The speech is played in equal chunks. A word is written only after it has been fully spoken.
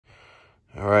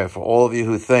All right, for all of you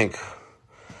who think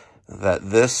that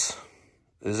this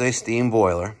is a steam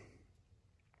boiler,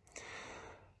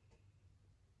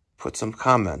 put some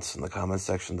comments in the comment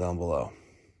section down below.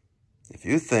 If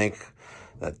you think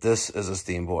that this is a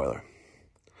steam boiler,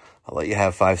 I'll let you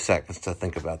have 5 seconds to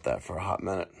think about that for a hot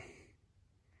minute.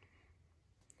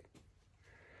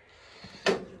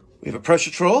 We have a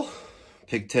pressure troll,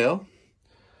 pigtail,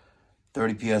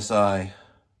 30 PSI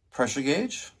pressure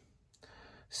gauge,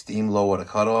 steam low water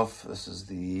cutoff. This is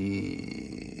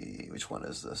the, which one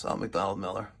is this? Oh, McDonald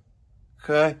Miller.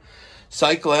 Okay.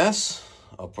 Sight glass,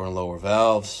 upper and lower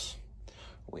valves.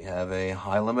 We have a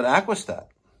high limit aquastat,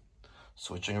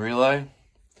 switching relay,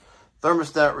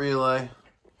 thermostat relay,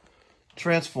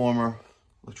 transformer,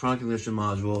 electronic ignition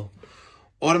module,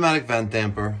 automatic vent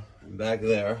damper, and back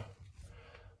there,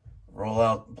 roll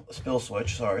out spill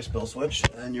switch,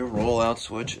 and your rollout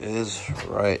switch is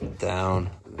right down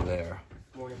there.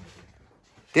 Morning.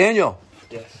 Daniel.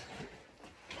 Yes.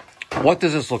 What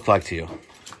does this look like to you,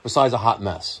 besides a hot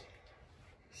mess?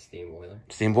 Steam boiler.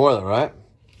 Steam boiler, right?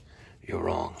 You're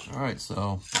wrong. All right,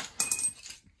 so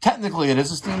technically it is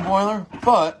a steam boiler,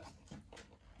 but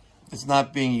it's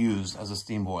not being used as a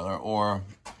steam boiler, or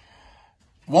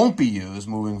won't be used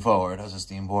moving forward as a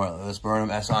steam boiler. This Burnham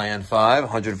SIN5,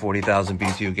 140,000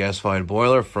 BTU gas-fired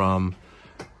boiler from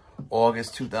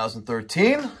August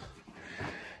 2013.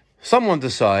 Someone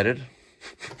decided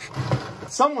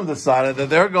that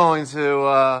they're going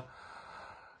to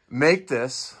make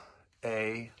this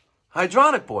a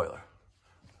hydronic boiler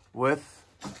with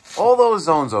all those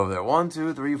zones over there. 1,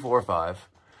 2, 3, 4, 5,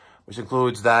 which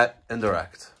includes that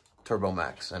indirect Turbo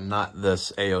Max and not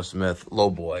this A.O. Smith low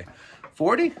boy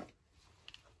 40,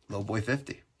 low boy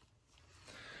 50.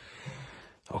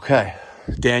 Okay,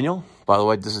 Daniel, by the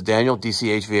way, this is Daniel, DC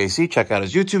HVAC. Check out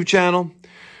his YouTube channel.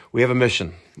 We have a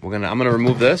mission. I'm gonna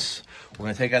remove this. We're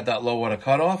gonna take out that low water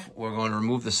cutoff. We're going to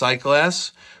remove the sight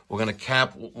glass. We're gonna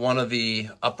cap one of the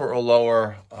upper or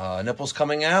lower nipples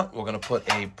coming out. We're gonna put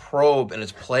a probe in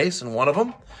its place in one of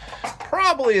them,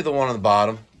 probably the one on the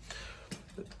bottom.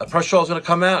 A pressure roll is gonna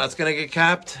come out. That's gonna get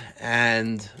capped,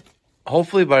 and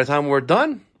hopefully by the time we're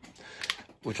done,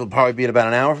 which will probably be in about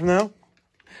an hour from now,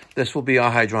 this will be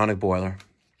our hydronic boiler.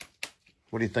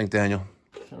 What do you think, Daniel?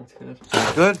 Sounds good.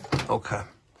 Sounds good? Okay.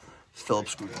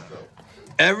 Phillips screw.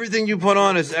 Everything you put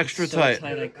on is extra tight. So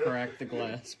tight I cracked the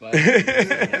glass. But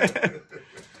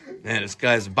Man, this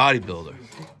guy's a bodybuilder.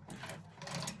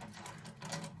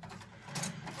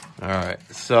 All right,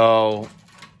 so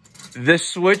this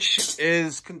switch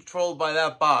is controlled by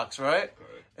that box, right?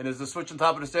 And is the switch on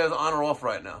top of the stairs on or off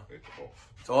right now? It's off.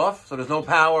 It's off? So there's no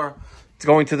power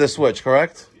going to this switch,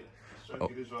 correct? Yeah. So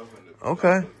it is off and the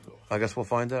Okay. I guess we'll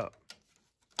find out.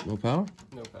 No power?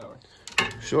 no power.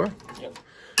 Sure? Yep.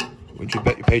 Would you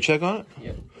bet your paycheck on it?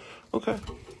 Yep. Okay.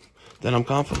 Then I'm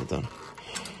confident then.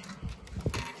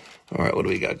 All right, what do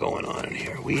we got going on in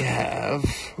here? We have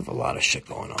a lot of shit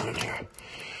going on in here.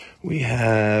 We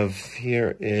have,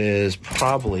 here is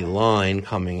probably line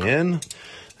coming in.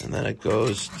 And then it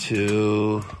goes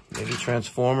to maybe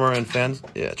transformer and fans.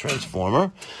 Yeah,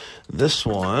 transformer. This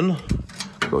one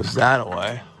goes that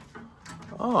way.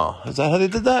 Oh, is that how they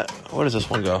did that? Where does this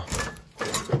one go?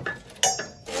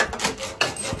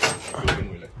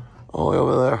 All the way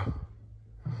over there.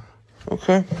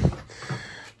 Okay.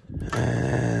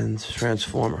 And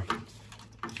transformer.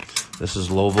 This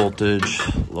is low voltage,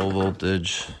 low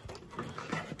voltage.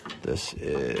 This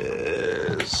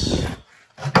is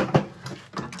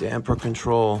damper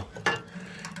control.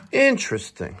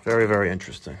 Interesting. Very, very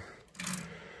interesting.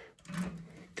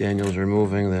 Daniel's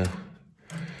removing the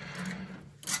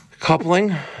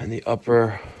coupling and the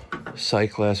upper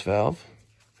sight glass valve.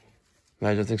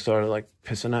 Imagine things started like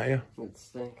pissing at you. It'd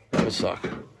stink. That would suck.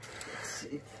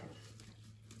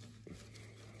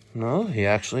 No, he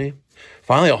actually,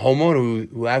 finally a homeowner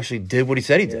who actually did what he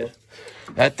said he did.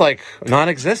 That's like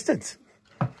non-existent.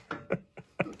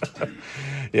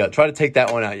 Yeah, try to take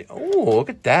that one out. Oh, look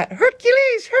at that.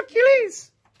 Hercules,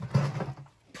 Hercules.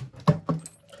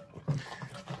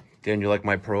 Dan, you like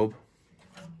my probe?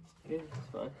 Yeah, it's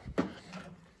fine.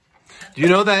 Do you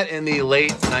know that in the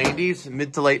late 90s,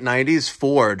 mid to late 90s,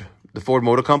 Ford, the Ford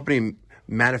Motor Company,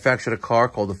 manufactured a car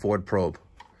called the Ford Probe?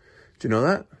 Do you know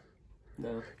that?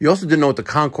 No. You also didn't know what the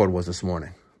Concorde was this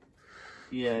morning.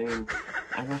 Yeah, I mean,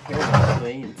 I don't care what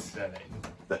it means.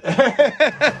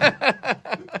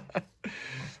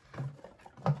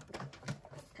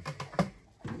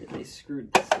 They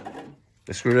screwed this thing in.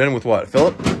 They screwed it in with what?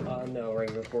 Philip? No,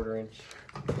 regular 1/4 inch.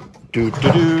 Do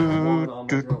do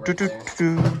do do do do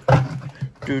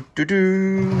do do do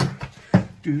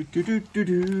do. Do, do, do, do,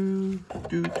 do,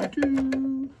 do, do,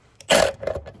 do.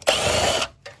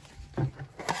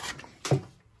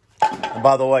 And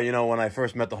by the way, you know, when I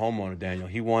first met the homeowner, Daniel,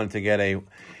 he wanted to get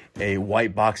a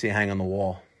white box he hang on the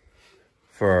wall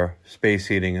for space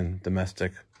heating and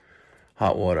domestic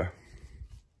hot water.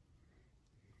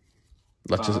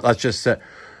 Let's just say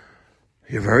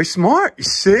you're very smart. You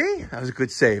see, that was a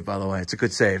good save, by the way. It's a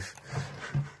good save.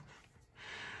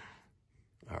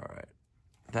 All right,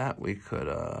 that we could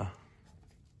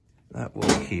that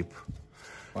will keep.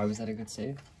 Why was that a good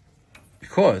save?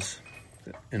 Because,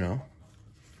 you know,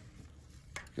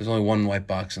 there's only one white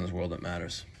box in this world that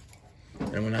matters,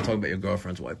 and we're not talking about your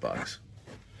girlfriend's white box.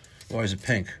 Why is it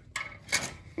pink?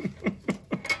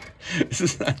 This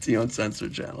is not the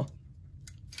Uncensored channel.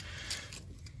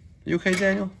 You okay,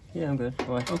 Daniel? Yeah, I'm good.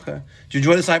 Why? Okay. Did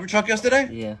you enjoy the Cybertruck yesterday?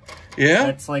 Yeah. Yeah?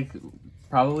 That's like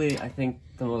probably, I think,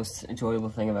 the most enjoyable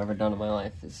thing I've ever done in my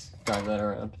life is drive that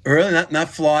around. Really? Not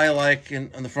fly like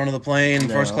on the front of the plane,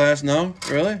 No. first class? No?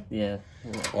 Really? Yeah.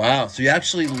 Wow. So you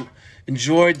actually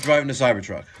enjoyed driving the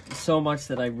Cybertruck? So much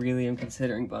that I really am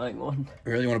considering buying one.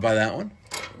 Really? You want to buy that one?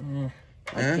 Yeah.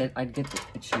 Yeah? I'd get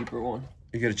the cheaper one.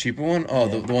 You get a cheaper one? Oh,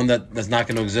 Yeah. the one that's not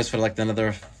going to exist for like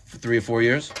another 3 or 4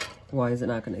 years? Why is it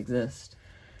not going to exist?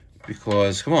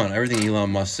 Because, come on, everything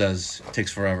Elon Musk says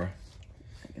takes forever.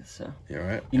 I guess so. You're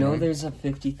right. You know, there's a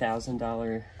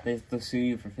 $50,000. They'll sue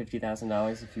you for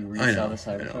 $50,000 if you I resell know, the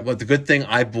Cybertruck. but the good thing,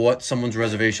 I bought someone's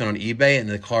reservation on eBay, and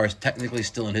the car is technically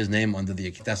still in his name under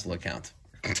the Tesla account.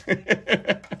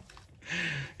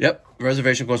 Yep,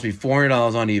 reservation cost me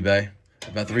 $400 on eBay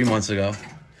about 3 months ago,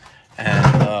 and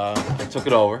I took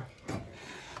it over.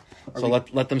 So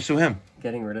let them sue him.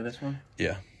 Getting rid of this one?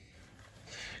 Yeah.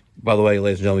 By the way,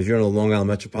 ladies and gentlemen, if you're in the Long Island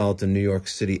metropolitan New York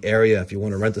City area, if you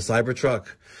want to rent a Cybertruck,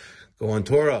 go on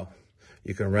Turo.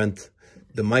 You can rent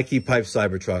the Mikey Pipes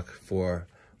Cybertruck for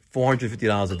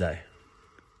 $450 a day.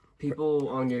 People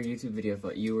on your YouTube video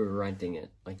thought you were renting it.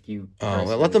 Like you. Oh,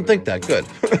 well, let them think that. Good.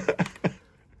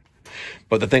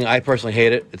 But the thing, I personally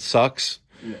hate it. It sucks.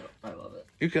 No, I love it.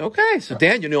 You can, okay, so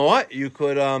Dan, you know what? You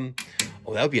could, oh,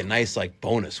 that would be a nice, like,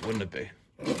 bonus, wouldn't it be?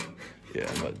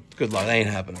 Yeah, but good luck. That ain't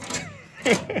happening.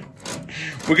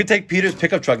 We could take Peter's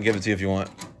pickup truck and give it to you if you want.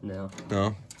 No.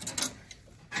 No?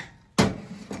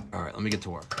 All right, let me get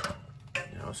to work.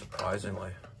 You know,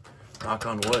 surprisingly, knock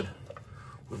on wood,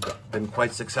 we've been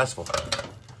quite successful.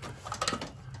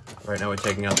 Right now we're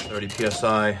taking out the 30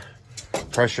 PSI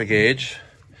pressure gauge.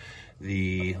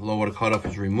 The lower cutoff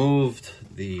is removed.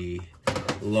 The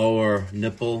lower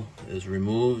nipple is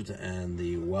removed and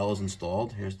the well is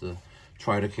installed. Here's the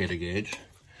tridecator gauge.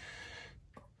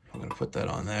 I'm going to put that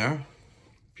on there.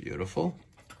 Beautiful.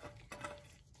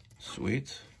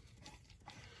 Sweet.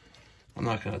 I'm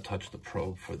not going to touch the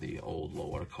probe for the old low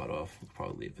water cutoff. I'll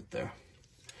probably leave it there.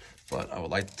 But I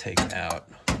would like to take out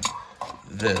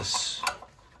this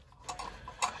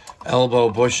elbow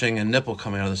bushing and nipple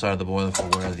coming out of the side of the boiler for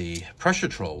where the pressure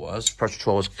troll was. Pressure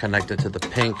troll was connected to the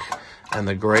pink and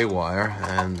the gray wire,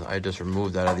 and I just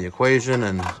removed that out of the equation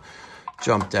and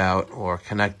jumped out or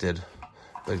connected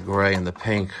the gray and the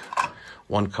pink.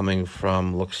 One coming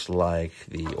from, looks like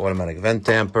the automatic vent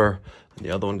damper, and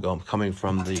the other one coming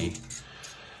from the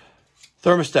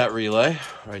thermostat relay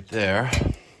right there.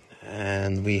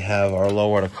 And we have our low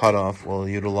water cutoff. We'll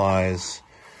utilize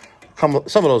some of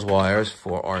those wires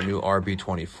for our new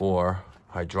RB24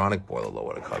 hydronic boiler low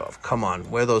water cutoff. Come on,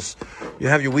 where those? You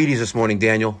have your Wheaties this morning,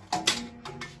 Daniel.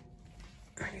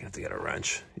 You have to get a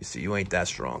wrench. You see, you ain't that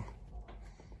strong.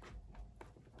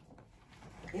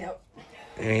 Yep.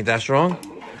 You ain't that strong?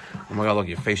 Oh my God, look,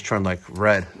 your face turned like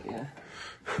red. Yeah.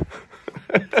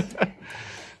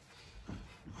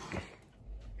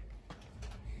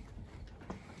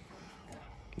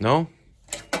 No?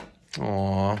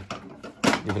 Aw.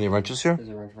 You have any wrenches here? There's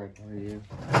a wrench right for you.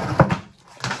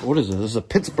 What is it? This is a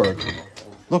Pittsburgh.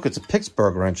 Look, it's a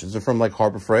Pittsburgh wrench. Is it from like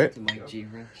Harbor Freight? It's a Mike G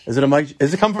wrench. Is it a Mike?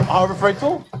 Is it come from Harbor Freight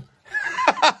too?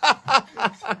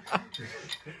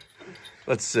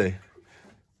 Let's see.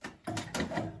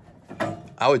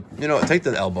 I would, you know, take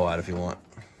the elbow out if you want.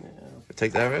 Yeah.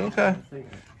 Take that. Okay.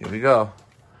 Here we go.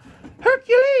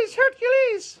 Hercules,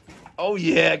 Hercules. Oh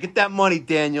yeah, get that money,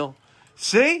 Daniel.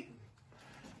 See?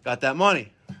 Got that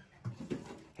money.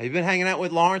 Have you been hanging out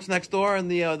with Lawrence next door in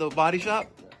the body shop?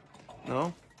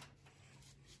 No?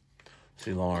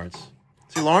 See, Lawrence.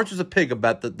 See, Lawrence was a pig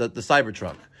about the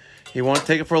Cybertruck. He wanted to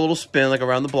take it for a little spin, like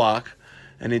around the block,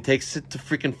 and he takes it to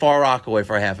freaking Far Rockaway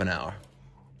for half an hour.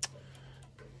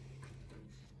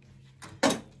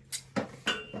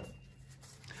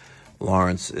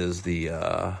 Lawrence is he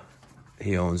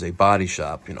owns a body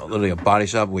shop, you know, literally a body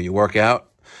shop where you work out.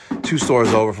 2 2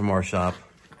 stores over from our shop,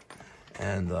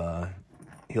 and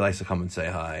he likes to come and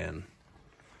say hi and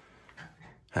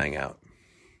hang out.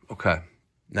 Okay,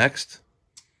 next.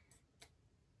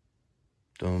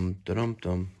 Dum dum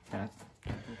dum. Cat.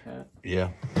 Yeah.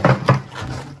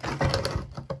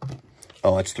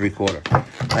 Oh, that's 3/4.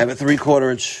 I have a 3/4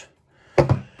 inch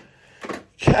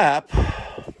cap.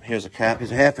 Here's a cap.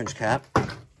 Here's a 1/2 inch cap.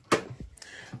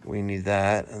 We need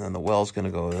that, and then the well's gonna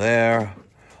go there.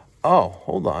 Oh,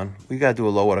 hold on. We gotta do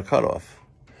a low water cutoff.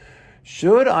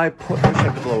 Should I put? Let me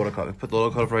check the low water cutoff. Put the low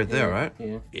water cutoff right there, right?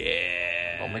 Yeah.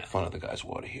 Yeah. Don't make fun of the guy's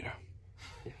water heater.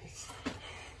 It's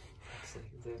like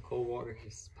the cold water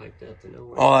just piped out to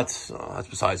nowhere. Oh, that's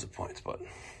besides the point. But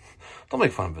don't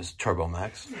make fun of his Turbo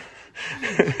Max.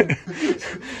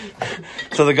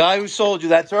 So the guy who sold you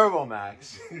that Turbo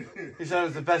Max, he said it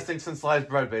was the best thing since sliced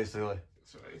bread, basically.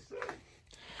 That's what he said.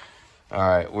 All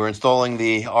right, we're installing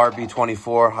the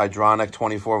RB24 Hydronic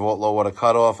 24-volt low water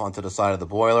cutoff onto the side of the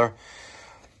boiler.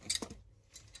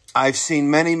 I've seen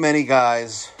many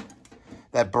guys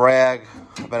that brag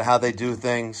about how they do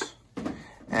things,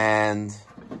 and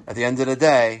at the end of the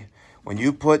day, when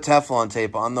you put Teflon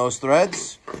tape on those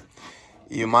threads,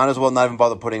 you might as well not even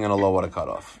bother putting in a low water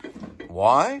cutoff.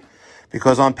 Why?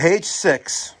 Because on page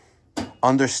 6,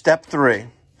 under step 3,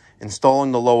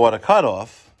 installing the low water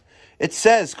cutoff, it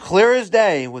says clear as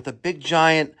day with a big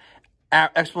giant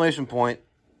exclamation point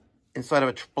inside of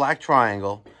a black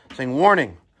triangle saying,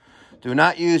 warning, do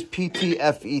not use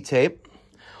PTFE tape,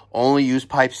 only use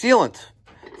pipe sealant.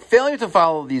 Failure to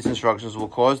follow these instructions will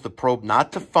cause the probe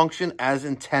not to function as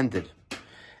intended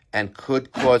and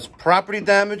could cause property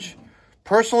damage,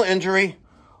 personal injury,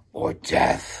 or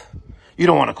death. You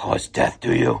don't want to cause death,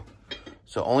 do you?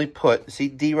 So only put, see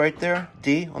D right there?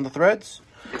 D on the threads?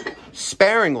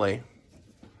 Sparingly,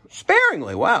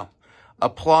 wow.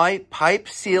 Apply pipe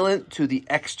sealant to the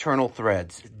external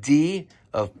threads. D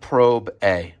of probe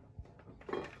A.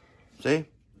 See?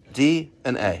 D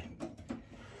and A.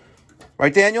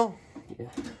 Right, Daniel? Yeah.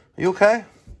 You okay?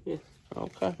 Yeah.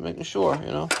 Okay, making sure,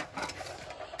 you know.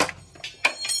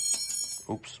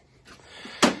 Oops.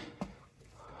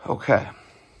 Okay.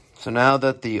 So now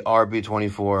that the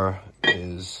RB24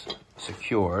 is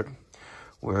secured,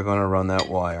 we're going to run that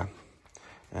wire.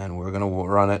 And we're going to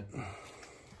run it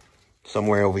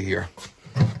somewhere over here.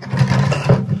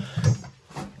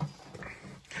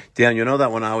 Dan, you know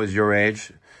that when I was your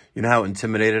age, you know how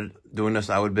intimidated doing this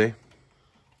I would be?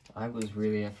 I was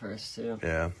really at first, too.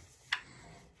 Yeah.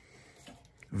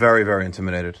 Very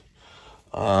intimidated.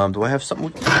 Do I have something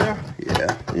we can put there?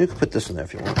 Yeah. You can put this in there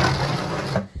if you want.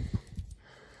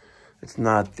 It's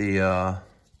not the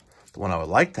one I would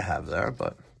like to have there,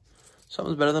 but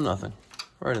something's better than nothing.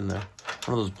 Right in there.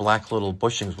 One of those black little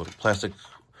bushings with plastic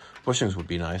bushings would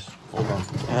be nice. Hold on.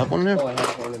 I have one there? Oh, I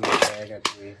have one in my bag, I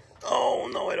believe. Oh,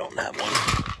 no, I don't have one.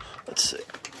 Let's see.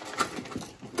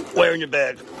 Where in your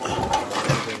bag?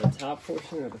 The top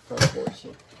portion or the front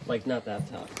portion? Like, not that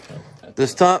top.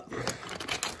 This top?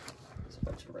 There's a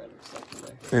bunch of random stuff in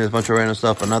there. Yeah, there's a bunch of random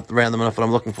stuff, but not random enough what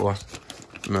I'm looking for.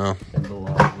 No. And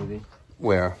below, maybe.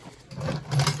 Where?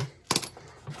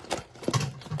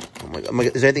 Oh my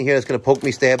God. Is there anything here that's going to poke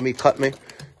me, stab me, cut me?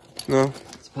 No?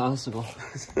 It's possible.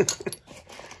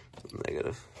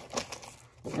 Negative.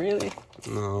 Really?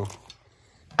 No.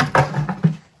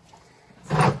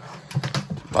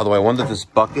 By the way, I wonder if this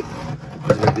bucket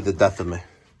is going to be the death of me.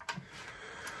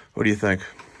 What do you think?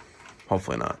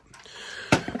 Hopefully not.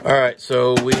 All right,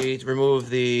 so we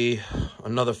removed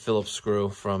another Phillips screw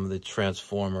from the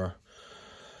transformer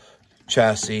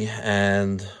chassis,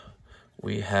 and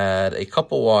we had a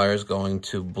couple wires going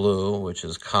to blue, which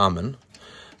is common,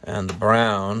 and the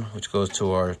brown, which goes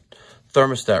to our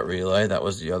thermostat relay. That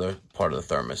was the other part of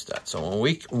the thermostat. So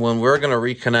when we're going to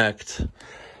reconnect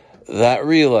that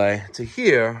relay to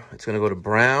here, it's going to go to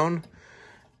brown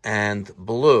and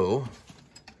blue,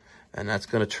 and that's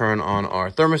going to turn on our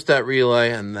thermostat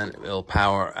relay, and then it'll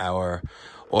power our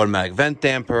automatic vent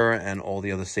damper and all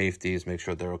the other safeties, make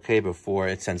sure they're okay before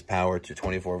it sends power to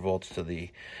 24 volts to the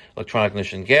electronic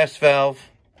ignition gas valve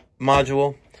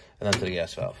module, and then to the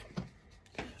gas valve.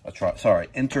 Sorry,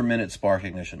 intermittent spark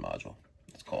ignition module.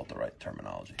 Let's call it the right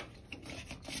terminology.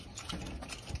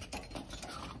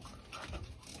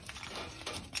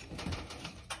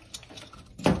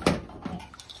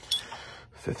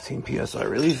 $15 PSI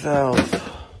relief valve.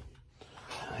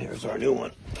 Here's our new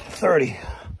one, 30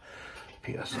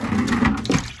 PSI.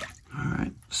 All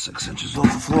right, 6 inches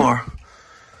off the floor.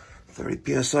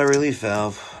 30 PSI relief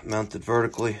valve, mounted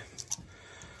vertically.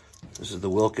 This is the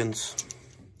Wilkins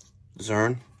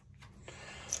Zern.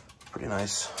 Pretty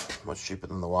nice, much cheaper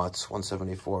than the Watts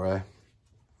 174A.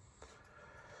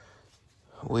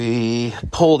 We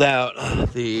pulled out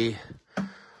the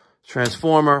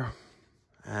transformer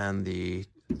and the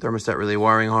thermostat relay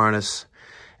wiring harness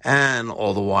and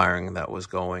all the wiring that was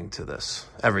going to this,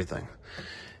 everything.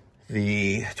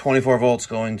 The 24 volts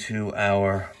going to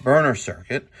our burner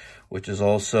circuit, which is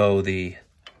also the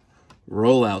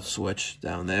rollout switch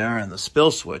down there and the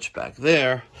spill switch back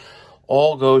there,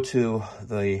 all go to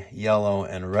the yellow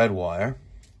and red wire,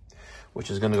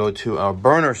 which is going to go to our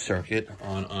burner circuit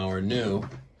on our new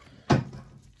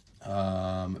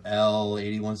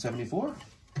L8174.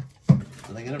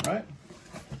 Did I get it right?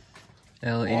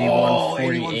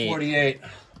 L8148.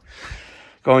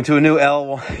 Going to a new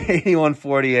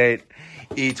L8148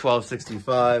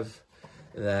 E1265.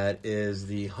 That is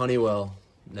the Honeywell,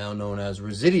 now known as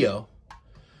Residio,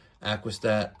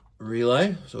 Aquastat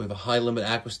relay. So we have a high limit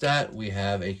Aquastat. We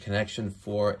have a connection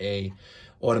for a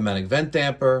automatic vent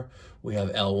damper. We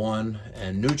have L1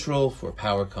 and neutral for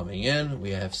power coming in.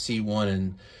 We have C1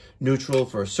 and neutral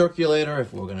for a circulator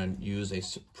if we're going to use a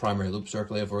primary loop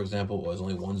circulator, for example, or there's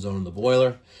only one zone in the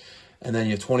boiler. And then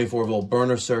you have 24 volt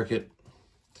burner circuit.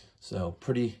 So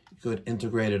pretty good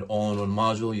integrated all-in-one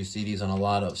module. You see these on a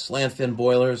lot of slant fin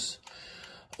boilers,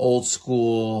 old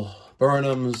school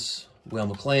Burnhams, Whale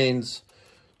McLean's,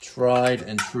 tried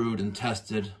and true and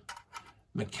tested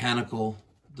mechanical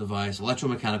device,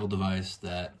 electromechanical device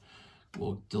that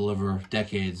will deliver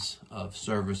decades of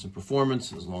service and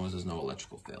performance as long as there's no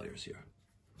electrical failures here.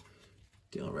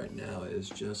 Deal right now is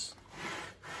just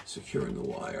securing the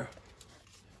wire,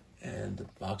 and the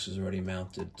box is already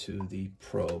mounted to the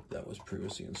probe that was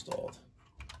previously installed.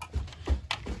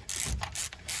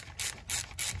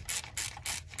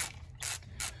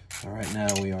 All right, now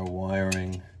we are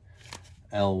wiring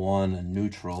L1 and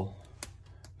neutral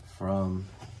from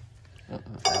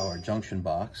our junction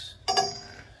box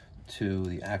to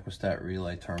the Aquastat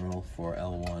relay terminal for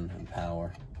L1 and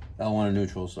power. L1 and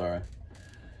neutral, sorry.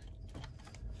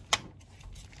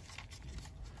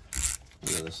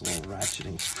 Look at this little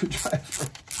ratcheting screwdriver.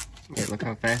 Yeah, look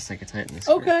how fast I can tighten this.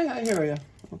 Okay, I hear you.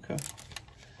 Okay.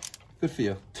 Good for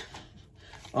you.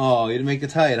 Oh, you didn't make it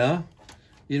tight, huh?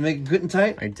 You didn't make it good and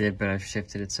tight? I did, but I've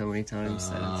shifted it so many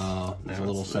times. Oh, there's a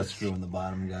little set screw in the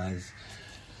bottom, guys.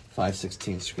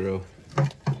 5/16 screw.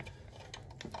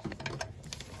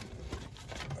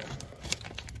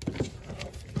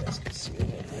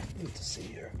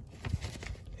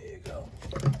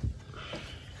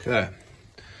 Okay,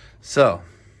 so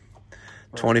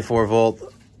 24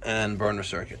 volt and burner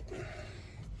circuit.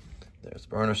 There's the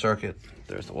burner circuit.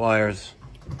 There's the wires.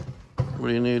 What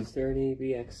do you need? Is there an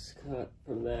ABX cut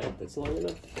from that that's long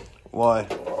enough Why?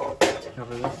 to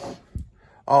cover this?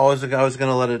 Oh, I was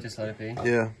gonna let it. Just let it be?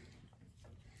 Yeah.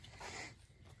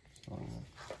 Long enough.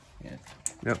 Yeah.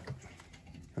 Yep.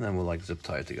 And then we'll like zip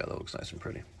tie it together. It looks nice and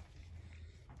pretty.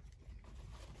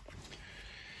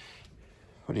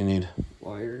 What do you need?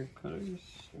 Wire cutters?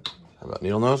 How about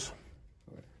needle nose?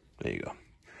 There you go.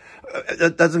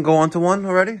 That doesn't go onto one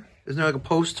already? Isn't there like a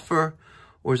post for,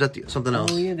 or is that something else?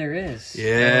 Oh, yeah, there is.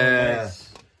 Yeah. Oh,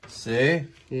 nice. See?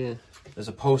 Yeah. There's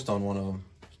a post on one of them.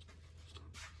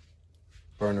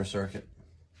 Burner circuit.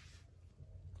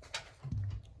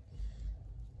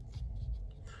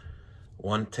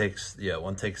 One takes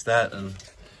that, and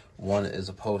one is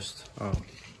a post. Oh.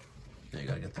 Now you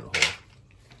gotta get to the hole.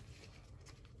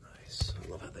 Nice. I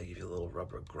love how they give you little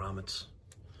rubber grommets.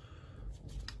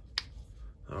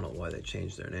 I don't know why they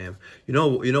changed their name. You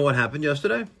know what happened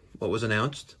yesterday? What was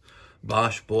announced?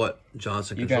 Bosch bought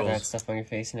Johnson Controls. You got that stuff on your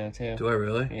face now too. Do I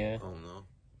really? Yeah. Oh no.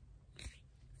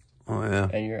 Oh yeah.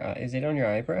 And your is it on your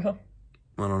eyebrow?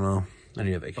 I don't know. I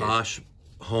need a vacation. Bosch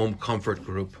Home Comfort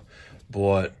Group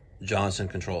bought Johnson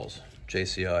Controls,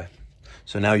 JCI.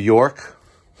 So now York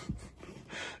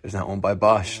is now owned by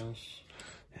Bosch.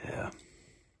 Yeah.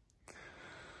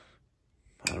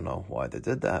 I don't know why they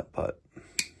did that, but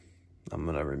I'm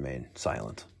going to remain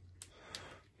silent.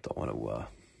 Don't want to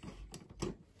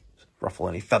ruffle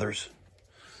any feathers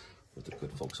with the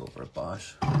good folks over at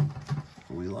Bosch,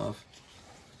 who we love.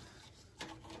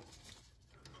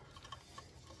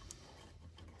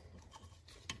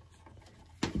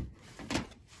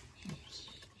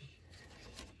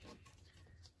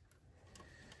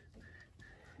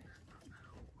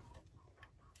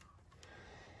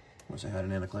 Want to say hi to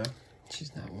Nana Claire?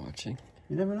 She's not watching.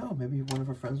 You never know. Maybe one of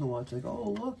her friends will watch. Like,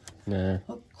 oh, look. Nah.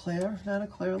 Look, Claire, Nana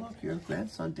Claire, look, your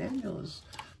grandson Daniel is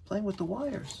playing with the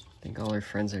wires. I think all her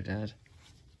friends are dead.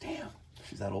 Damn.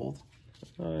 She's that old?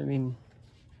 I mean...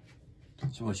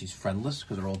 So what, she's friendless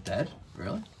because they're all dead?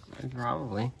 Really?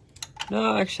 Probably.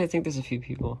 No, actually, I think there's a few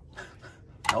people.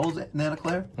 How old is Nana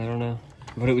Claire? I don't know.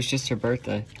 But it was just her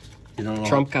birthday. You don't know.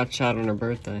 Trump got shot on her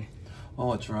birthday.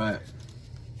 Oh, that's right.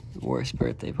 Worst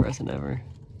birthday present ever.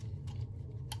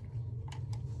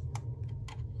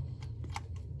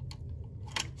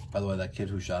 By the way, that kid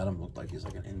who shot him looked like he's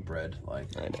like an inbred, like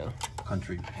I know.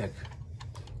 country hick.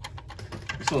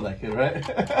 You saw that kid, right?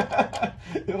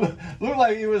 It looked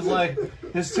like he was like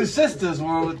his two sisters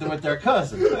were with their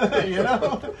cousin. You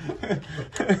know.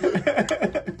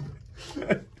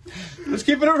 Let's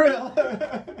keep it real.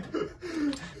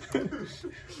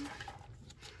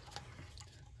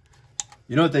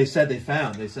 You know what they said they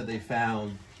found? They said they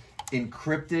found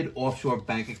encrypted offshore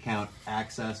bank account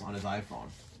access on his iPhone.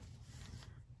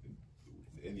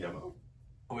 In Yamaha?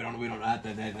 We don't have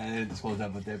that. They didn't disclose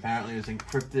that, but apparently there's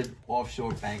encrypted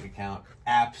offshore bank account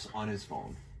apps on his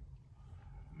phone.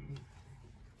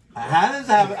 How does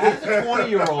a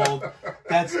 20-year-old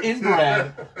that's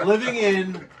inbred living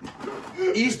in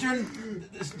eastern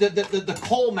the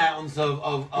coal mountains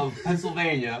of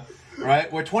Pennsylvania,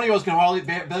 right, where 20-year-olds can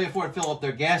barely afford to fill up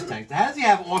their gas tanks? How does he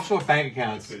have offshore bank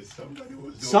accounts?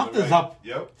 Something's up.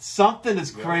 Yep. Something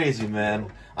is crazy,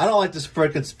 man. I don't like to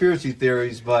spread conspiracy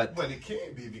theories, but it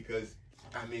can't be because,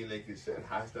 I mean, like you said,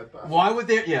 how's that possible? why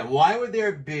would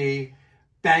there be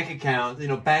bank accounts,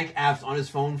 bank apps on his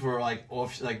phone for like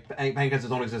bank accounts that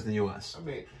don't exist in the U.S.? I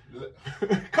mean,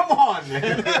 come on,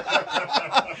 man.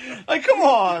 Like, come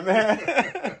on,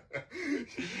 man.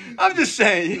 I'm just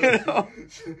saying,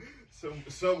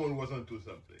 someone was onto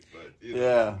something, but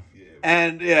yeah.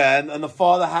 And the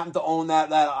father happened to own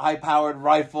that high-powered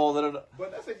rifle.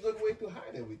 But that's a good way to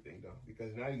hide everything, though,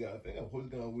 because now you got to think of who's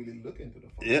going to really look into the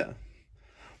phone. Yeah.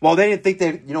 Well, they didn't think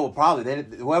probably they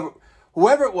didn't.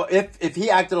 Whoever it was, if he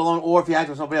acted alone or if he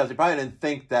acted with somebody else, they probably didn't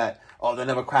think that, they'll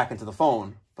never crack into the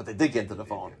phone, but they did get into the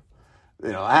phone.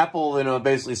 Apple,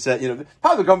 basically said,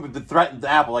 probably the government threatened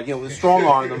Apple, like, strong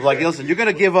arm them, like, listen, you're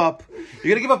gonna give up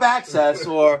access,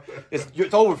 or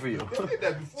it's over for you.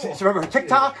 So remember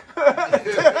TikTok?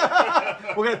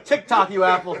 We're gonna TikTok you,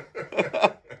 Apple.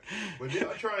 But they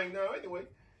are trying now anyway,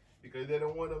 because they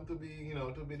don't want them to be,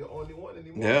 to be the only one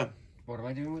anymore. Yeah. What am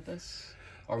I doing with this?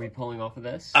 Are we pulling off of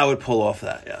this? I would pull off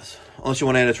that, yes. Unless you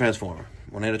want to add a transformer.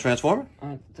 Want to add a transformer?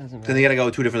 It doesn't matter. Then you got to go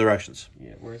 2 different directions.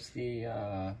 Yeah, where's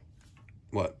the,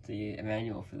 What? The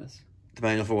manual for this? The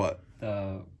manual for what?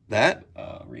 That?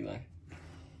 Relay.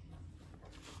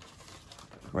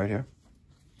 Right here.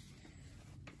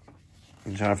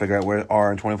 I'm trying to figure out where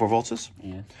R and 24 volts is?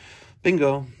 Yeah.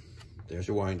 Bingo. There's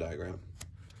your wiring diagram.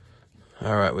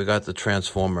 All right, we got the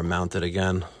transformer mounted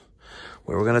again.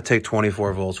 We're going to take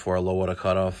 24 volts for our low water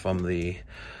cutoff from the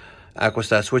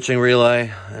Aquastat switching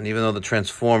relay. And even though the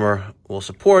transformer will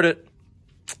support it,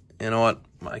 you know what?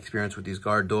 My experience with these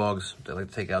guard dogs, they like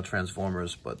to take out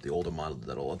transformers, but the older model did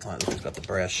that all the time. This one's got the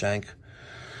brass shank.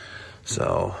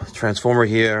 So, transformer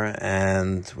here,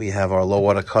 and we have our low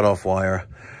water cutoff wire.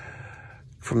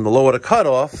 From the low water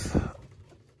cutoff,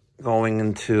 going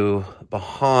into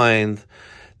behind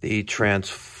the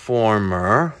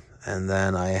transformer, and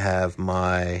then I have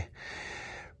my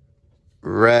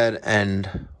red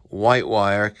and white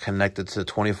wire connected to the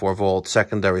 24 volt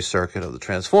secondary circuit of the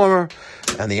transformer,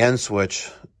 and the end switch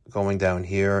going down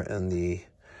here in the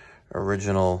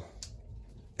original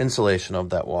insulation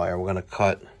of that wire. We're going to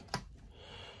cut,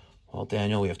 well,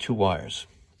 Daniel, we have 2 wires.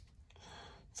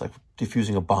 It's like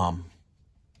defusing a bomb.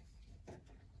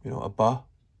 A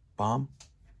bomb?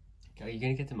 Are you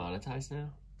going to get demonetized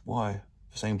now? Why?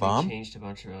 For saying bomb? They changed a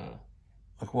bunch of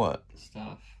like what?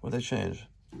 Stuff. What did they change?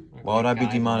 Like Why would I be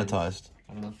guidelines. demonetized?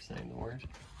 I don't know if you're saying the word.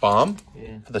 Bomb?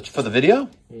 Yeah. For the video?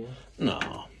 Yeah. No.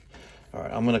 All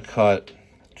right, I'm gonna cut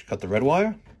the red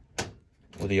wire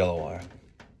or the yellow wire.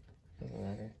 Doesn't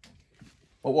matter.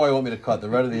 What wire you want me to cut? The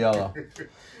red or the yellow?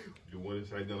 The one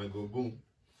inside down and go boom.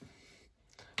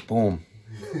 Boom.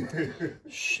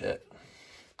 Shit.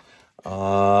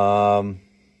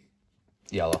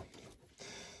 Yellow.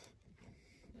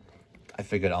 I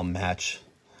figured I'll match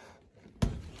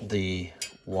the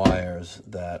wires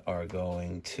that are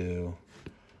going to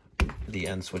the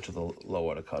end switch of the low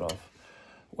water cutoff.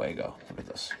 Wago. Look at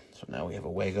this. So now we have a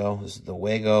Wago. This is the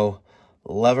Wago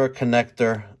lever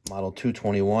connector, model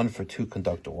 221 for 2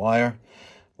 conductor wire.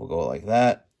 We'll go like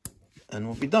that, and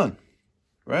we'll be done.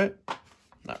 Right?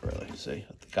 Not really. See?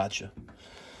 Gotcha.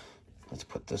 Let's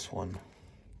put this one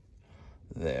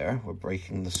there. We're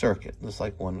breaking the circuit. Just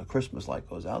like when a Christmas light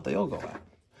goes out, they all go out.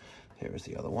 Here's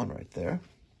the other one right there.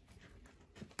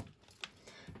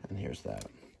 And here's that.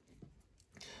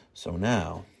 So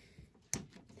now,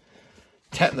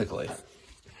 technically,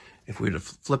 if we were to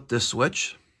flip this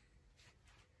switch,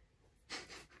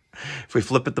 if we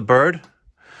flip it the bird,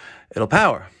 it'll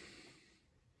power.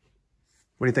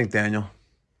 What do you think, Daniel?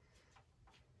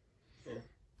 Yeah.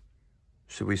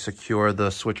 Should we secure the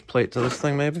switch plate to this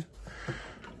thing, maybe?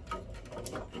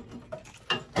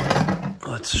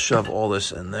 Let's shove all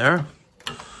this in there.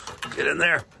 Get in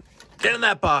there. Get in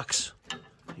that box.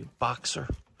 You boxer.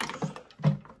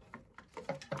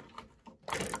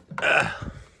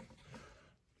 Oh.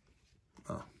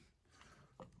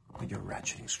 With your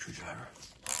ratcheting screwdriver.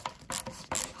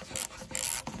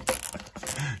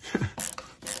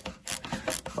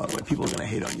 By the way, people are going to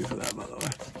hate on you for that, by the way.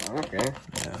 I don't care.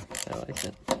 Yeah. I like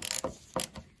it.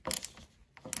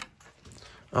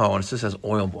 Oh, and it just says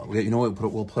oil boil. You know what?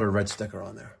 We'll put a red sticker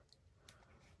on there.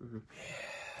 Mm-hmm.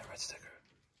 Yeah, red sticker.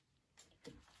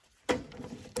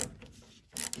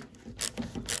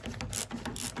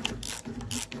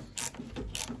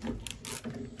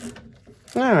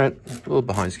 All right. A little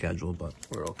behind schedule, but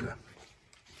we're okay.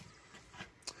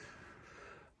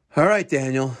 All right,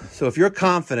 Daniel. So if you're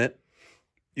confident,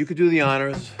 you could do the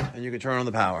honors and you could turn on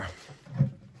the power. And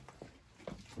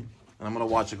I'm going to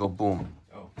watch it go boom.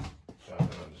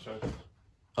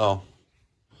 Oh.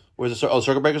 Where's the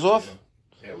circuit breaker's off?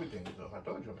 Yeah. Everything is off. I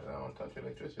told you, man. I don't touch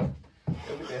electricity.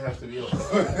 Everything has to be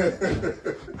off.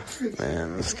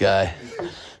 Man, this guy.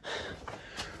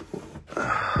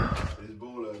 This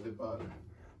boiler at the bottom.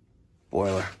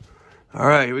 Boiler. All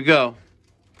right, here we go.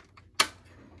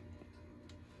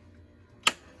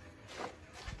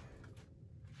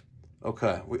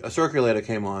 Okay, a circulator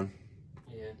came on.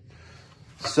 Yeah.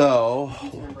 So.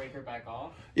 Turn the breaker back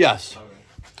off? Yes. Okay.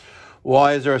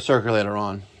 Why is there a circulator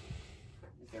on?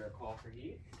 Is there a call for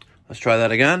heat? Let's try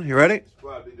that again. You ready?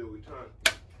 Probably do we turn.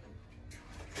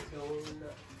 Zone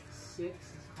 6 is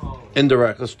calling.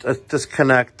 Indirect. Let's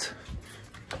disconnect.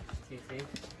 TC?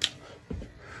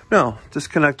 No,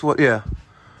 disconnect what? Yeah.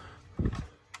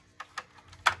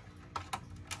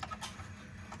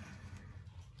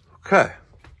 Okay.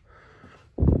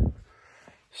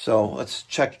 So let's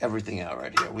check everything out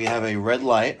right here. We have a red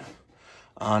light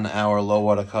on our low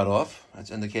water cutoff. That's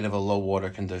indicative of a low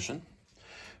water condition.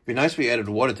 It'd be nice if we added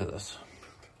water to this.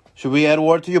 Should we add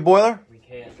water to your boiler? We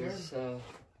can't. There's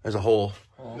a hole.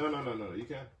 No. You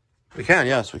can. We can,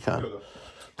 yes, we can.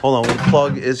 Hold on, the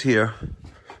plug is here.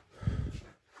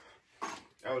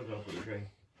 I was going to put a drain.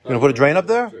 You gonna put a drain up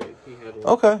there? He had one.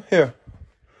 Okay, here.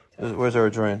 Where's our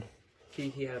drain?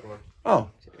 He had one. Oh.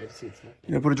 I see it's not. You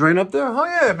gonna put a drain up there? Oh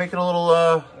yeah, make it a little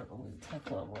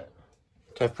Teflon wet.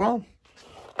 Teflon?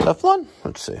 Teflon?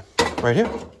 Let's see. Right here.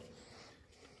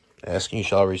 Asking you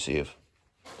shall receive.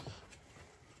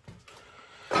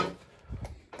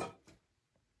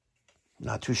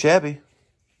 Not too shabby.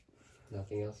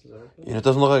 Nothing else is open? You know, it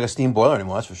doesn't look like a steam boiler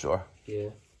anymore, that's for sure. Yeah.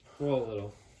 Well, a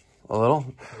little. A little?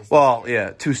 Well, yeah,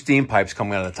 2 steam pipes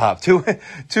coming out of the top. Two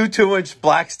 2-inch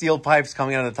black steel pipes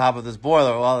coming out of the top of this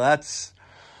boiler. Well, that's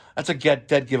a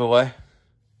dead giveaway.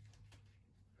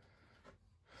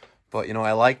 But, you know,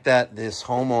 I like that this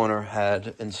homeowner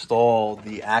had installed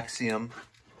the Axiom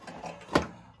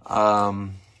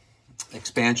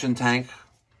expansion tank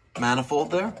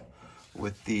manifold there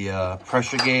with the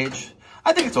pressure gauge.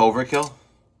 I think it's overkill.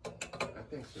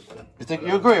 You think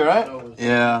you agree, right?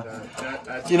 Yeah.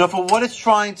 You know, for what it's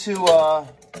trying to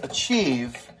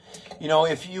achieve, you know,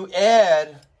 if you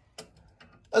add,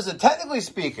 listen, technically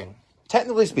speaking,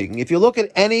 if you look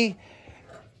at any,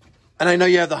 and I know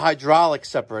you have the hydraulic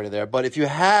separator there, but if you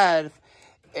had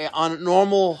on a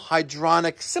normal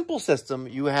hydronic simple system,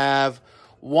 you have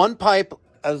one pipe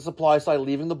as a supply side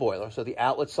leaving the boiler, so the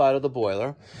outlet side of the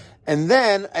boiler, and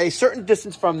then a certain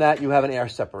distance from that, you have an air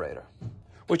separator,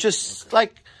 which is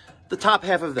like the top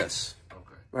half of this,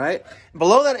 right?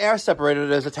 Below that air separator,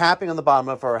 there's a tapping on the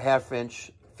bottom for a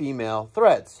 1/2-inch female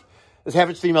threads. There's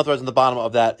 1/2-inch female threads on the bottom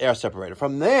of that air separator.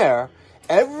 From there,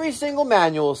 every single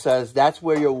manual says that's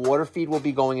where your water feed will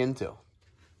be going into,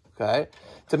 okay?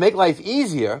 To make life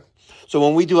easier, so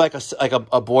when we do like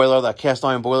a boiler, that cast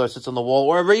iron boiler sits on the wall,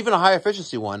 or even a high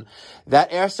efficiency one,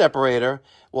 that air separator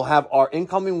will have our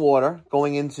incoming water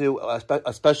going into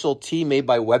a special T made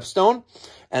by Webstone,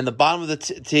 and the bottom of the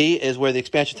T is where the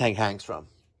expansion tank hangs from.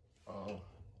 Oh.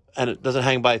 And it doesn't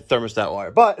hang by thermostat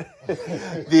wire, but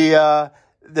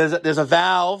there's a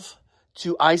valve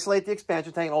to isolate the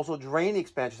expansion tank and also drain the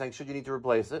expansion tank should you need to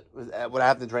replace it. It would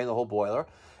have to drain the whole boiler.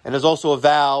 And there's also a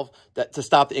valve to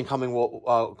stop the incoming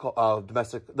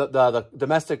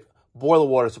domestic boiler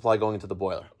water supply going into the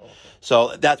boiler. Okay.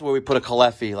 So that's where we put a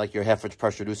Calefi, like your 1/2-inch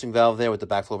pressure reducing valve there with the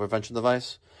backflow prevention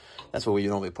device. That's where we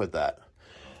normally put that.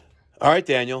 All right,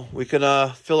 Daniel, we can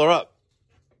fill her up.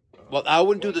 Well, I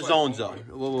wouldn't do the zone.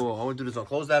 Whoa. I wouldn't do the zone.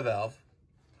 Close that valve.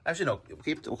 Actually, no.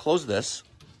 We'll close this.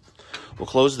 We'll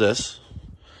close this.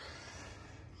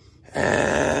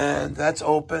 And that's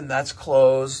open, that's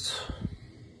closed.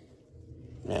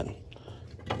 Man.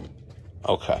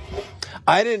 Okay.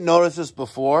 I didn't notice this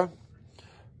before,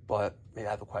 but maybe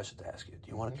I have a question to ask you. Do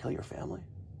you want to kill your family?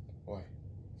 Why?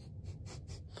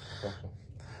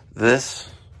 This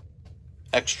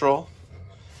extra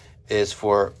is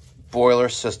for boiler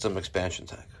system expansion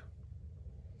tank.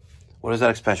 What is that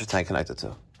expansion tank connected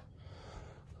to?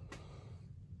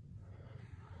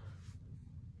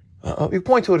 You can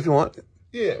point to it if you want.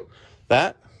 Yeah.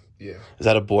 That? Yeah. Is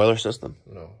that a boiler system?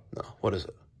 No. No. What is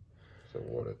it? It's a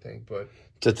water tank, but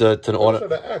To an order. also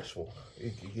the actual. He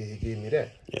gave me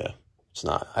that. Yeah. It's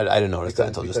not. I didn't notice that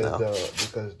until just now.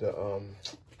 Because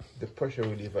the pressure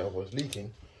relief valve was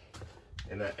leaking,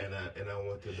 and I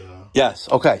wanted Yes.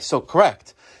 Okay. So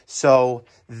correct. So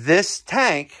this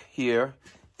tank here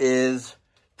is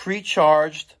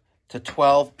pre-charged to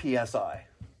 12 psi.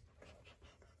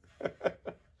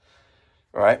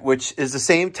 Right, which is the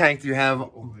same tank you have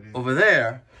over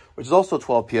there, which is also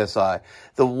 12 psi.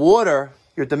 The water,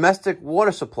 your domestic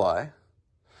water supply,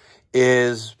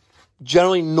 is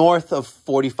generally north of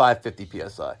 45, 50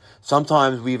 psi.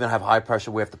 Sometimes we even have high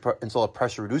pressure. We have to install a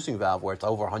pressure reducing valve where it's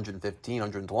over 115,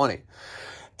 120.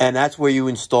 And that's where you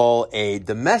install a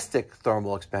domestic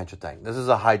thermal expansion tank. This is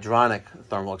a hydronic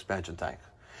thermal expansion tank.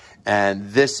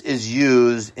 And this is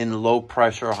used in low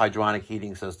pressure hydronic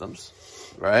heating systems,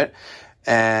 right?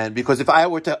 And because if I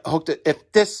were to hook it,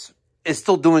 if this is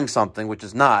still doing something, which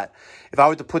is not, if I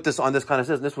were to put this on this kind of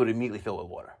system, this would immediately fill with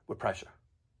water, with pressure.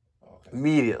 Okay.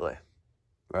 Immediately,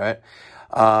 right?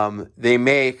 They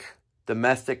make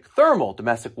domestic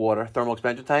water, thermal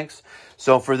expansion tanks.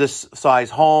 So for this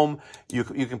size home, you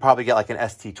can probably get like an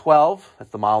ST12, that's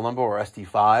the model number, or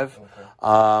ST5,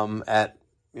 okay. At,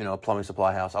 a plumbing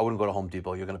supply house. I wouldn't go to Home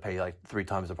Depot. You're going to pay like 3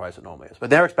 times the price it normally is.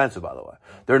 But they're expensive, by the way.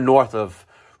 They're north of,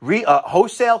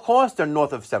 wholesale cost, they're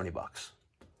north of $70.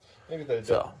 Maybe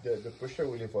the pressure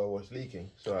relief was leaking.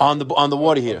 So on the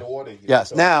water heater. Yes.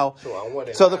 So, now,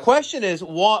 so the question is,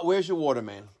 where's your water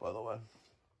main, by the way?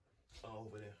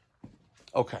 Over there.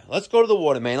 Okay, let's go to the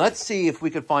water main. Let's see if we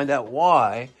can find out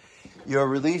why your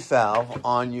relief valve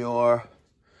on your...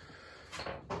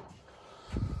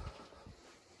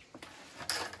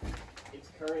 It's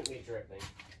currently dripping.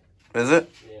 Is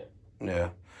it? Yeah. Yeah.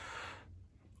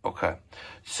 Okay.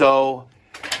 So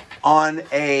I'm going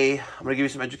to give you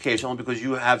some education only because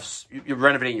you're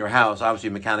renovating your house. Obviously,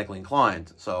 you're mechanically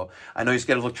inclined. So I know you're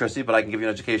scared of electricity, but I can give you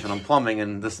an education on plumbing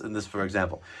and this, for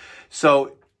example.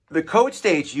 So the code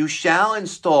states you shall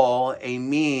install a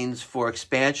means for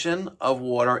expansion of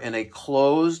water in a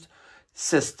closed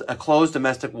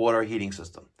domestic water heating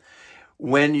system.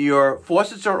 When your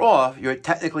faucets are off, you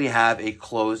technically have a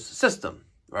closed system.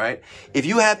 Right? If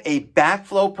you have a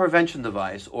backflow prevention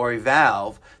device or a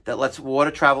valve that lets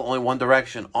water travel only one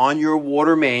direction on your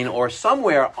water main or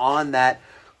somewhere on that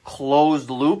closed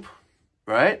loop,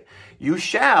 right? You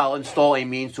shall install a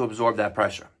means to absorb that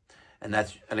pressure. And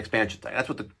that's an expansion tank.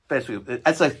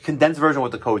 That's a condensed version of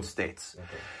what the code states. Okay.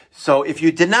 So if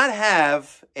you did not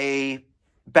have a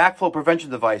backflow prevention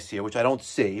device here, which I don't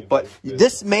see, but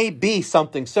this may be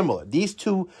something similar. These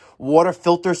two water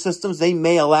filter systems, they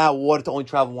may allow water to only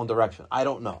travel one direction. I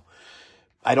don't know.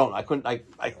 I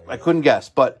couldn't guess.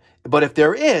 But if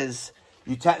there is,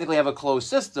 you technically have a closed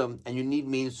system and you need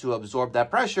means to absorb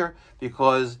that pressure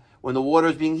because when the water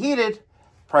is being heated,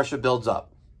 pressure builds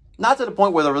up. Not to the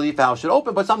point where the relief valve should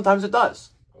open, but sometimes it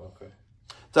does. Okay.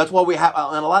 So that's why we have,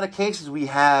 in a lot of cases, we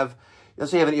have,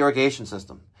 let's say you have an irrigation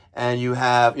system. And you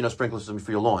have, sprinkler system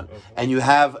for your lawn. Okay. And you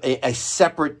have a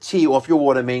separate tee off your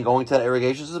water main going to that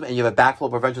irrigation system, and you have a backflow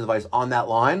prevention device on that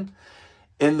line.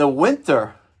 In the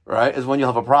winter, right, is when you'll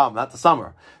have a problem, not the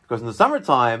summer. Because in the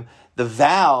summertime, the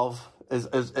valve is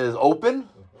open,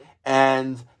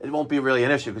 and it won't be really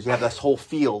an issue because you have this whole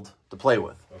field to play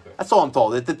with. Okay. That's all I'm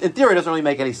told. In theory, it doesn't really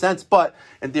make any sense, but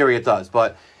in theory, it does.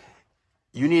 But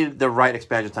you need the right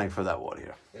expansion tank for that water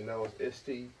heater. And that was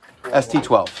ST12.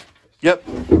 ST12. Yep.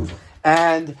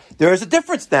 And there is a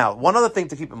difference now. One other thing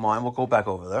to keep in mind, we'll go back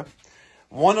over there.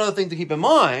 One other thing to keep in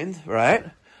mind, right?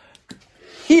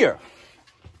 Here,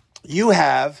 you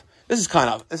have, this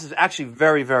is actually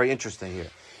very, very interesting here.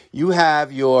 You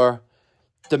have your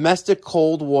domestic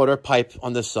cold water pipe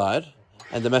on this side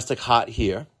and domestic hot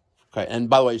here. Okay.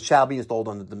 And by the way, it shall be installed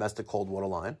on the domestic cold water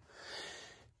line.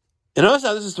 You notice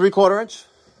how this is 3/4 inch?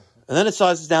 And then it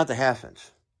sizes down to 1/2 inch.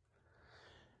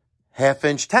 1/2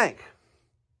 inch tank.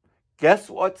 Guess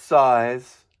what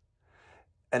size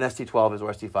an ST12 is or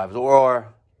ST5 is,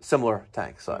 or similar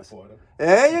tank size?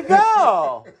 There you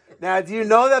go. Now, do you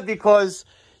know that because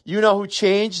you know who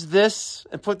changed this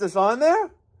and put this on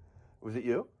there? Was it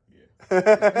you? Yeah.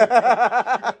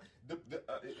 It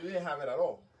didn't have it at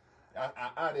all. I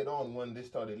added on when they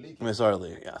started leaking. When they started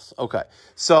leaking, yes. Okay.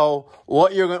 So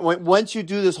what you're going once you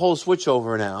do this whole switch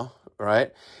over now,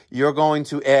 right? You're going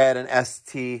to add an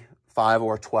ST5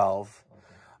 or 12.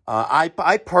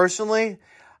 I personally,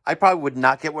 I probably would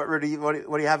not get what do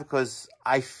you have, because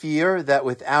I fear that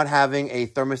without having a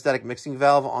thermostatic mixing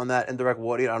valve on that indirect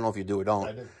water heater, I don't know if you do or don't.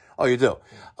 I do. Oh, you do.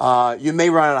 You may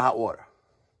run out of hot water.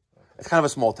 It's kind of a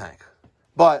small tank,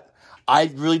 but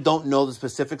I really don't know the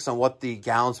specifics on what the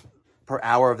gallons per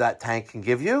hour of that tank can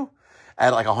give you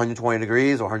at like 120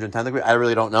 degrees or 110 degrees. I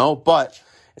really don't know, but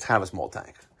it's kind of a small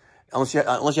tank. Unless you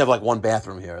have like one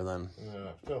bathroom here, then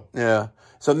yeah.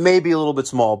 So it may be a little bit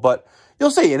small, but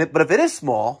you'll see in it. But if it is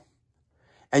small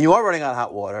and you are running out of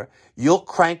hot water, you'll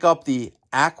crank up the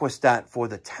aquastat for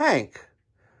the tank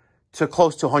to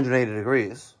close to 180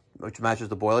 degrees, which matches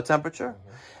the boiler temperature.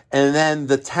 And then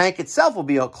the tank itself will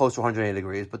be close to 180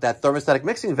 degrees, but that thermostatic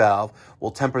mixing valve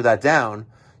will temper that down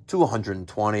to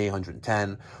 120,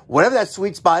 110, whatever that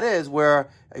sweet spot is, where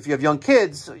if you have young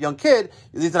kid, at least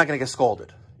they're not going to get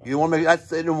scalded. You want to make that's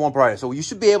the number one priority. So you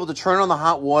should be able to turn on the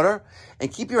hot water and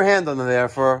keep your hand under there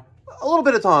for a little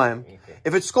bit of time. Okay.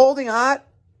 If it's scalding hot,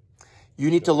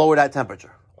 you need to lower that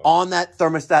temperature on that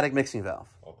thermostatic mixing valve,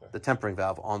 the tempering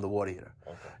valve on the water heater.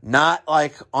 Not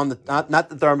like on the not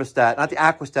the thermostat, not the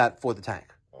aquastat for the tank,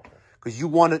 because you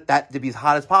want that to be as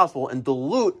hot as possible and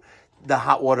dilute the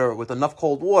hot water with enough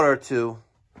cold water to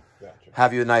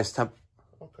have you a nice temp.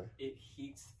 It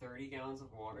heats 30 gallons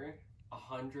of water,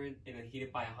 100. It'll heat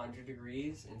it by 100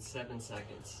 degrees in 7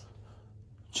 seconds.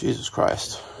 Jesus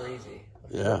Christ! That's crazy.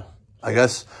 Yeah, I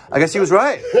guess he was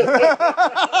right.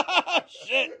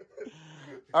 Shit.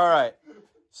 All right,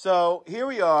 so here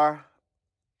we are.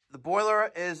 The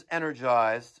boiler is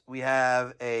energized. We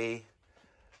have a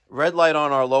red light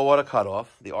on our low water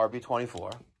cutoff, the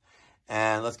RB24.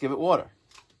 And let's give it water.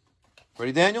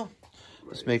 Ready, Daniel? Ready.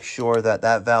 Let's make sure that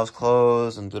valve's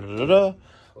closed and da-da-da-da.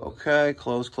 Okay,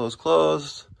 closed.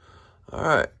 All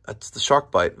right, that's the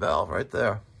shark bite valve right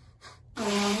there.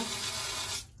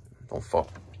 Don't fall.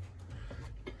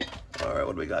 All right,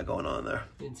 what do we got going on there?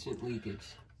 Instant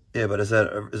leakage. Yeah, but is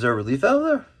there a relief valve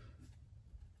there?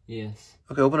 Yes.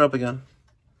 Okay, open it up again.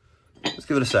 Let's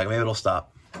give it a second. Maybe it'll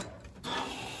stop.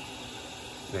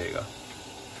 There you go.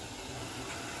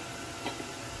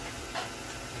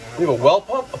 You have a well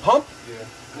pump? A pump?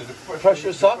 Yeah. The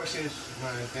pressure sucks?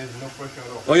 There's no pressure at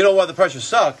all. Well, you know why the pressure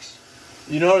sucks?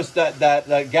 You notice that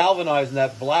galvanized and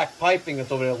that black piping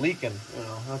that's over there leaking. You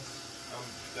know,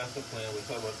 that's the plan. We're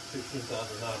talking about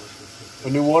 $15,000. A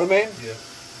new water main? Yeah.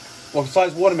 What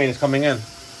size water main is coming in?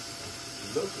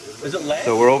 Is it lead?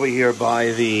 So we're over here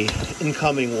by the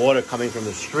incoming water coming from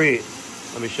the street.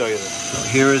 Let me show you this. So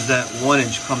here is that 1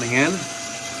 inch coming in.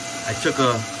 I took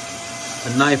a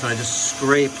knife and I just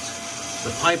scraped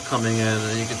the pipe coming in,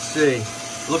 and you can see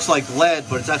it looks like lead,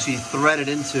 but it's actually threaded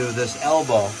into this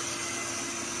elbow.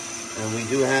 And we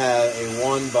do have a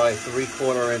 1 by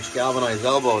 3/4 inch galvanized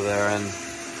elbow there, and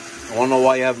I don't know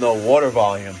why you have no water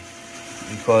volume,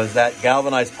 because that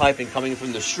galvanized piping coming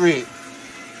from the street,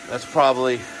 that's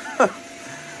probably,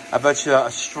 I bet you, a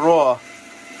straw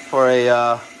for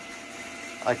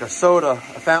like a soda,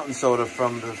 a fountain soda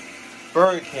from the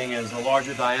Burger King is a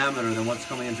larger diameter than what's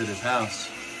coming into this house.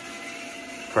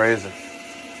 Crazy.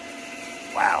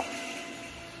 Wow.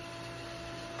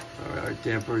 All right, our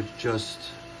damper is just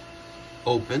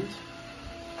opened.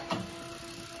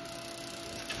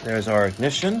 There's our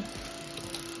ignition,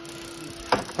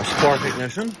 our spark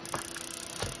ignition.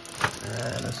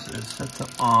 And this is set to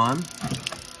on.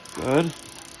 Good.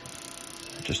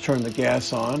 Just turn the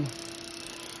gas on.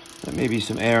 There may be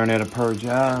some air in there to purge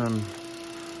out and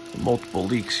multiple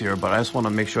leaks here, but I just want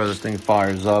to make sure this thing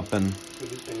fires up. And So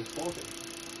this thing is faulty.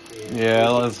 yeah,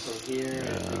 let's.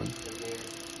 Yeah.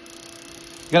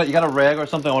 You got a rag or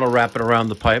something? I want to wrap it around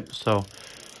the pipe, so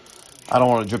I don't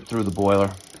want to drip through the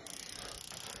boiler.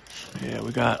 Yeah,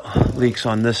 we got leaks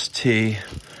on this T,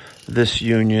 this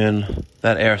union,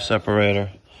 that air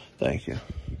separator. Thank you.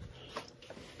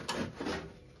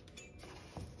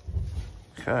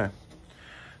 Okay.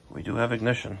 We do have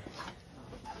ignition.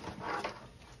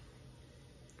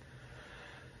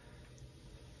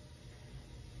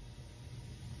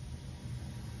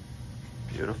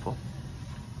 Beautiful.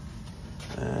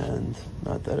 And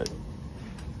not that it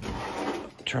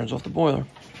turns off the boiler.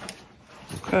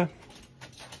 Okay.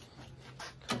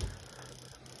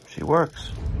 She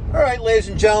works. All right, ladies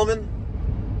and gentlemen,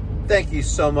 thank you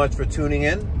so much for tuning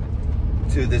in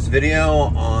to this video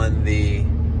on the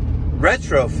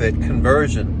retrofit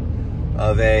conversion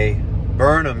of a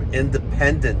Burnham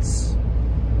Independence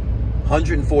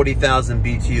 140,000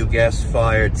 BTU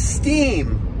gas-fired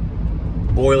steam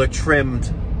boiler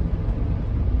trimmed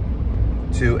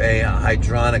to a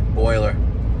hydronic boiler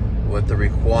with the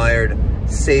required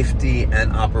safety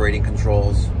and operating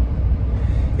controls.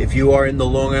 If you are in the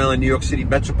Long Island, New York City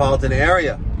metropolitan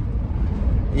area,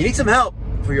 you need some help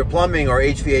for your plumbing or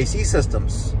HVAC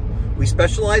systems, we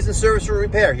specialize in service and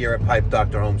repair here at Pipe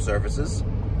Doctor Home Services.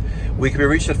 We can be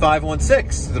reached at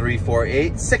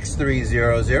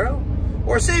 516-348-6300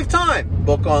 or save time.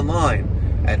 Book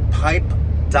online at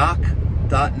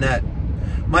pipedoc.net.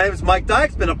 My name is Mike Diack.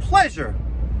 It's been a pleasure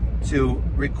to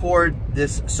record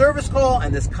this service call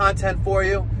and this content for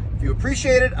you. If you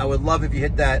appreciate it, I would love if you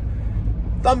hit that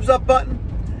thumbs up button.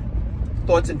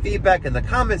 Thoughts and feedback in the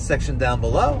comments section down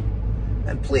below.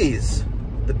 And please,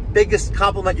 the biggest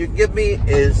compliment you can give me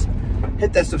is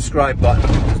hit that subscribe button.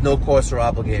 There's no cost or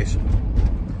obligation.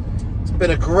 It's been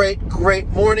a great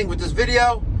morning with this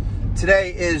video.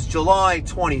 Today is July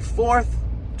 24th,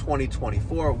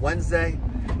 2024, Wednesday,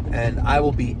 and I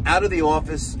will be out of the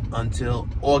office until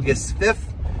August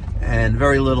 5th, and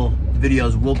very little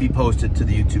videos will be posted to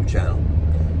the YouTube channel.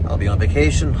 I'll be on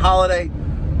vacation, holiday,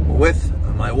 with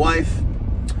my wife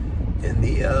in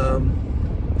the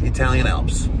Italian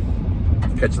Alps.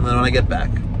 Catch them when I get back.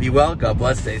 Be well, God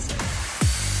bless, stay safe.